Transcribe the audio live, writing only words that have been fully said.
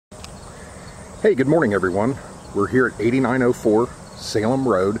Hey, good morning everyone. We're here at 8904 Salem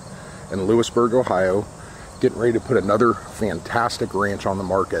Road in Lewisburg, Ohio, getting ready to put another fantastic ranch on the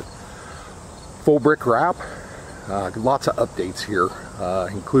market. Full brick wrap, lots of updates here,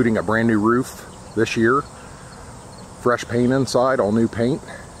 including a brand new roof this year, fresh paint inside, all new paint,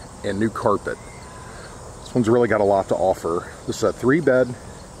 and new carpet. This one's really got a lot to offer. This is a 3-bed,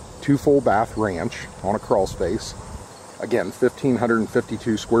 2 full bath ranch on a crawl space. Again,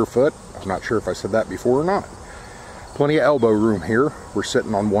 1,552 square foot. I'm not sure if I said that before or not. Plenty of elbow room here. We're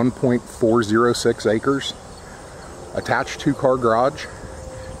sitting on 1.406 acres. Attached 2-car garage.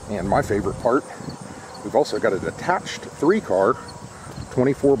 And my favorite part, we've also got a detached 3-car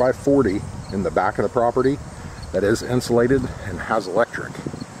 24 by 40 in the back of the property that is insulated and has electric.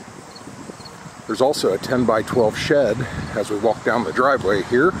 There's also a 10 by 12 shed as we walk down the driveway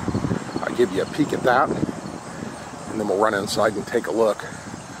here. I'll give you a peek at that, and then we'll run inside and take a look.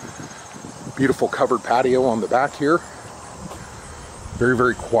 Beautiful covered patio on the back here. Very,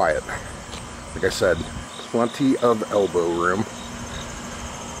 very quiet. Like I said, plenty of elbow room.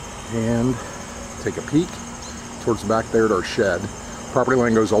 And take a peek towards the back there at our shed. Property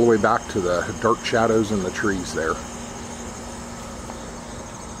line goes all the way back to the dark shadows in the trees there.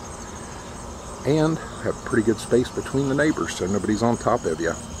 And have pretty good space between the neighbors so nobody's on top of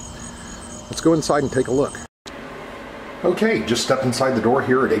you. Let's go inside and take a look. Okay, just stepped inside the door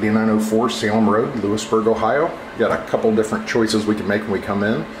here at 8904 Salem Road, Lewisburg, Ohio. Got a couple different choices we can make when we come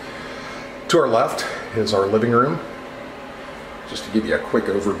in. To our left is our living room. Just to give you a quick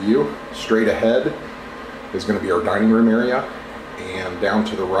overview, straight ahead is going to be our dining room area, and down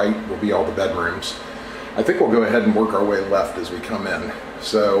to the right will be all the bedrooms. I think we'll go ahead and work our way left as we come in.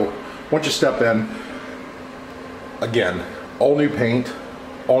 So once you step in, again, all new paint,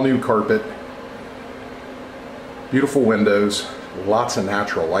 all new carpet, beautiful windows, lots of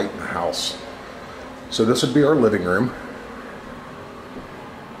natural light in the house. So this would be our living room.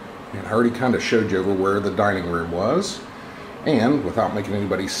 And I already kind of showed you over where the dining room was. And without making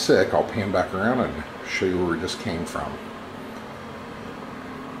anybody sick, I'll pan back around and show you where we just came from.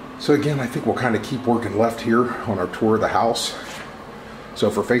 So again, I think we'll kind of keep working left here on our tour of the house. So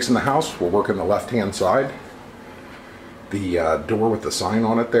if we're facing the house, we'll work on the left-hand side. The door with the sign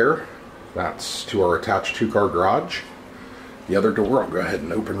on it there, that's to our attached 2-car garage. The other door, I'll go ahead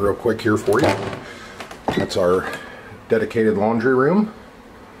and open real quick here for you. That's our dedicated laundry room.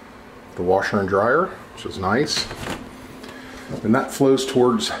 The washer and dryer, which is nice. And that flows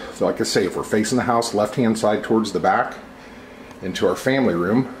towards, like I say, if we're facing the house, left-hand side towards the back, into our family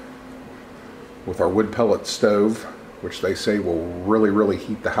room with our wood pellet stove, which they say will really, really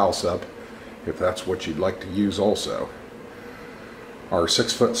heat the house up if that's what you'd like to use also. Our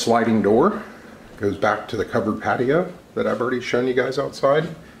 6-foot sliding door goes back to the covered patio that I've already shown you guys outside.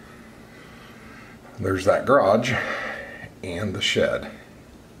 There's that garage and the shed.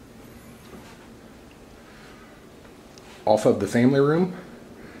 Off of the family room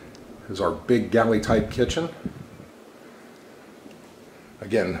is our big galley type kitchen.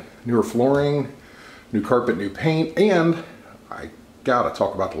 Again, newer flooring, new carpet, new paint, and I gotta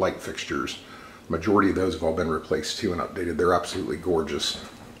talk about the light fixtures. Majority of those have all been replaced too and updated. They're absolutely gorgeous.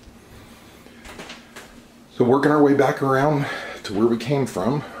 So working our way back around to where we came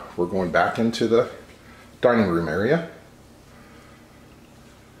from, we're going back into the dining room area.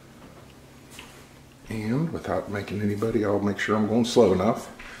 And without making anybody, I'll make sure I'm going slow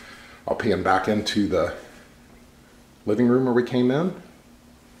enough. I'll pan back into the living room where we came in.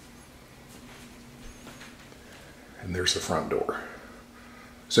 And there's the front door.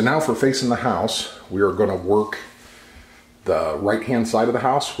 So now if we're facing the house, we are going to work the right-hand side of the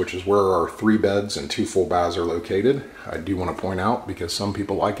house, which is where our 3 beds and 2 full baths are located. I do want to point out, because some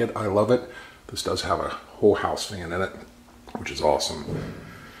people like it, I love it, this does have a whole house fan in it, which is awesome.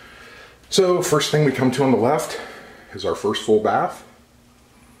 So first thing we come to on the left is our first full bath.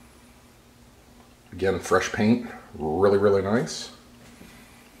 Again, fresh paint, really, really nice.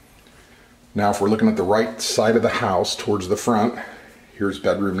 Now if we're looking at the right side of the house towards the front, here's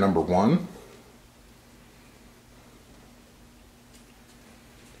bedroom number 1.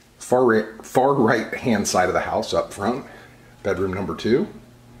 Far right hand side of the house up front, bedroom number 2.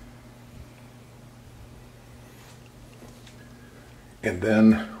 And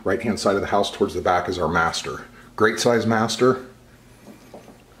then right hand side of the house towards the back is our master. Great size master.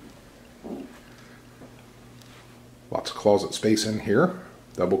 Lots of closet space in here,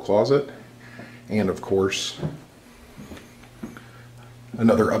 double closet. And of course,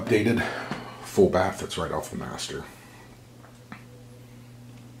 another updated full bath that's right off the master.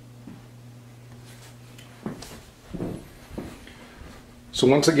 So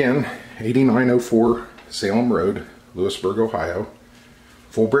once again, 8904 Salem Road, Lewisburg, Ohio.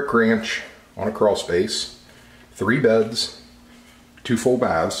 Full brick ranch on a crawl space, 3 beds, 2 full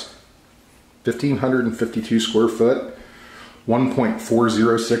baths, 1,552 square foot,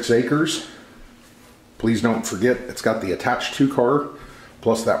 1.406 acres. Please don't forget, it's got the attached 2-car,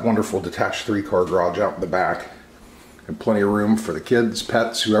 plus that wonderful detached 3-car garage out in the back. And plenty of room for the kids,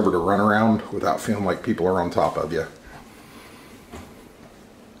 pets, whoever to run around without feeling like people are on top of you.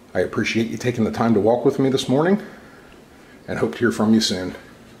 I appreciate you taking the time to walk with me this morning, and hope to hear from you soon.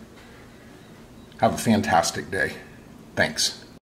 Have a fantastic day. Thanks.